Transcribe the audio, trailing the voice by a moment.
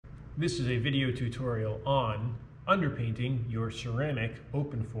This is a video tutorial on underpainting your ceramic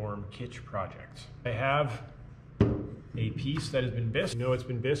open-form Kitsch project. I have a piece that has been bisqued. You know it's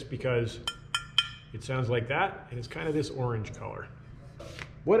been bisqued because it sounds like that, and it's kind of this orange color.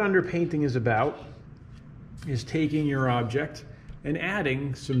 What underpainting is about is taking your object and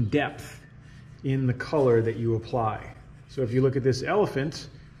adding some depth in the color that you apply. So if you look at this elephant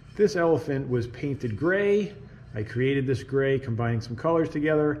was painted gray. I created this gray, combining some colors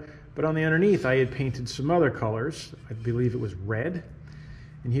together, but on the underneath I had painted some other colors. I believe it was red.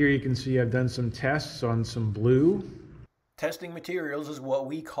 And here you can see I've done some tests on some blue. Testing materials is what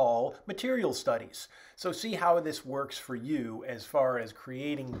we call material studies. So see how this works for you as far as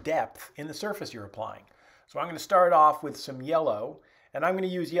creating depth in the surface you're applying. So I'm going to start off with some yellow, and I'm going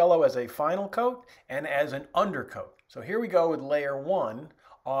to use yellow as a final coat and as an undercoat. So here we go with layer 1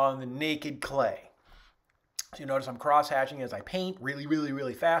 on the naked clay. So you notice I'm cross-hatching as I paint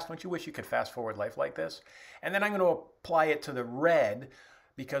really fast. Don't you wish you could fast forward life like this? And then I'm going to apply it to the red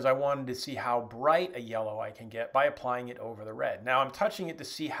because I wanted to see how bright a yellow I can get by applying it over the red. Now I'm touching it to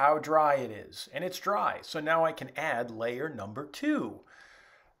see how dry it is, and it's dry. So now I can add layer number 2.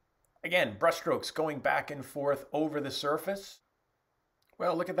 Again, brushstrokes going back and forth over the surface.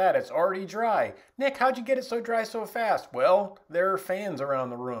 Well, look at that, it's already dry. Nick, how'd you get it so dry so fast? Well, there are fans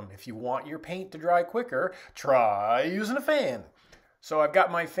around the room. If you want your paint to dry quicker, try using a fan. So I've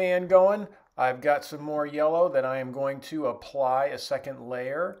got my fan going. I've got some more yellow that I am going to apply a second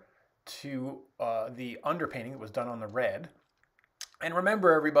layer to the underpainting that was done on the red. And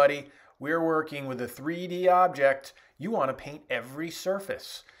remember, everybody, we're working with a 3D object. You want to paint every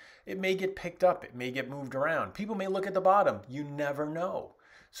surface. It may get picked up, it may get moved around. People may look at the bottom, you never know.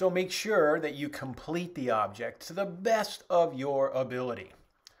 So make sure that you complete the object to the best of your ability.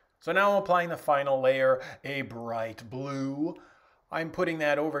 So now I'm applying the final layer, a bright blue. I'm putting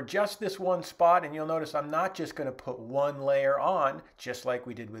that over just this one spot, and you'll notice I'm not just going to put one layer on, just like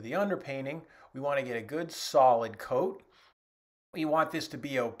we did with the underpainting. We want to get a good solid coat. We want this to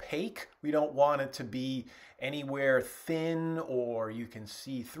be opaque. We don't want it to be anywhere thin or you can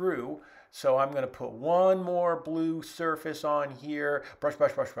see through. So I'm going to put one more blue surface on here. Brush,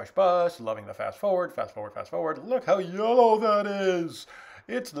 brush, brush, brush, brush. Loving the fast forward, fast forward, fast forward. Look how yellow that is.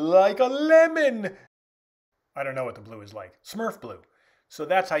 It's like a lemon. I don't know what the blue is like. Smurf blue. So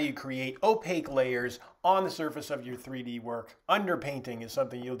that's how you create opaque layers on the surface of your 3D work. Underpainting is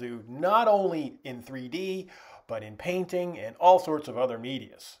something you'll do not only in 3D, but in painting and all sorts of other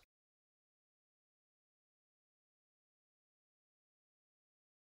medias.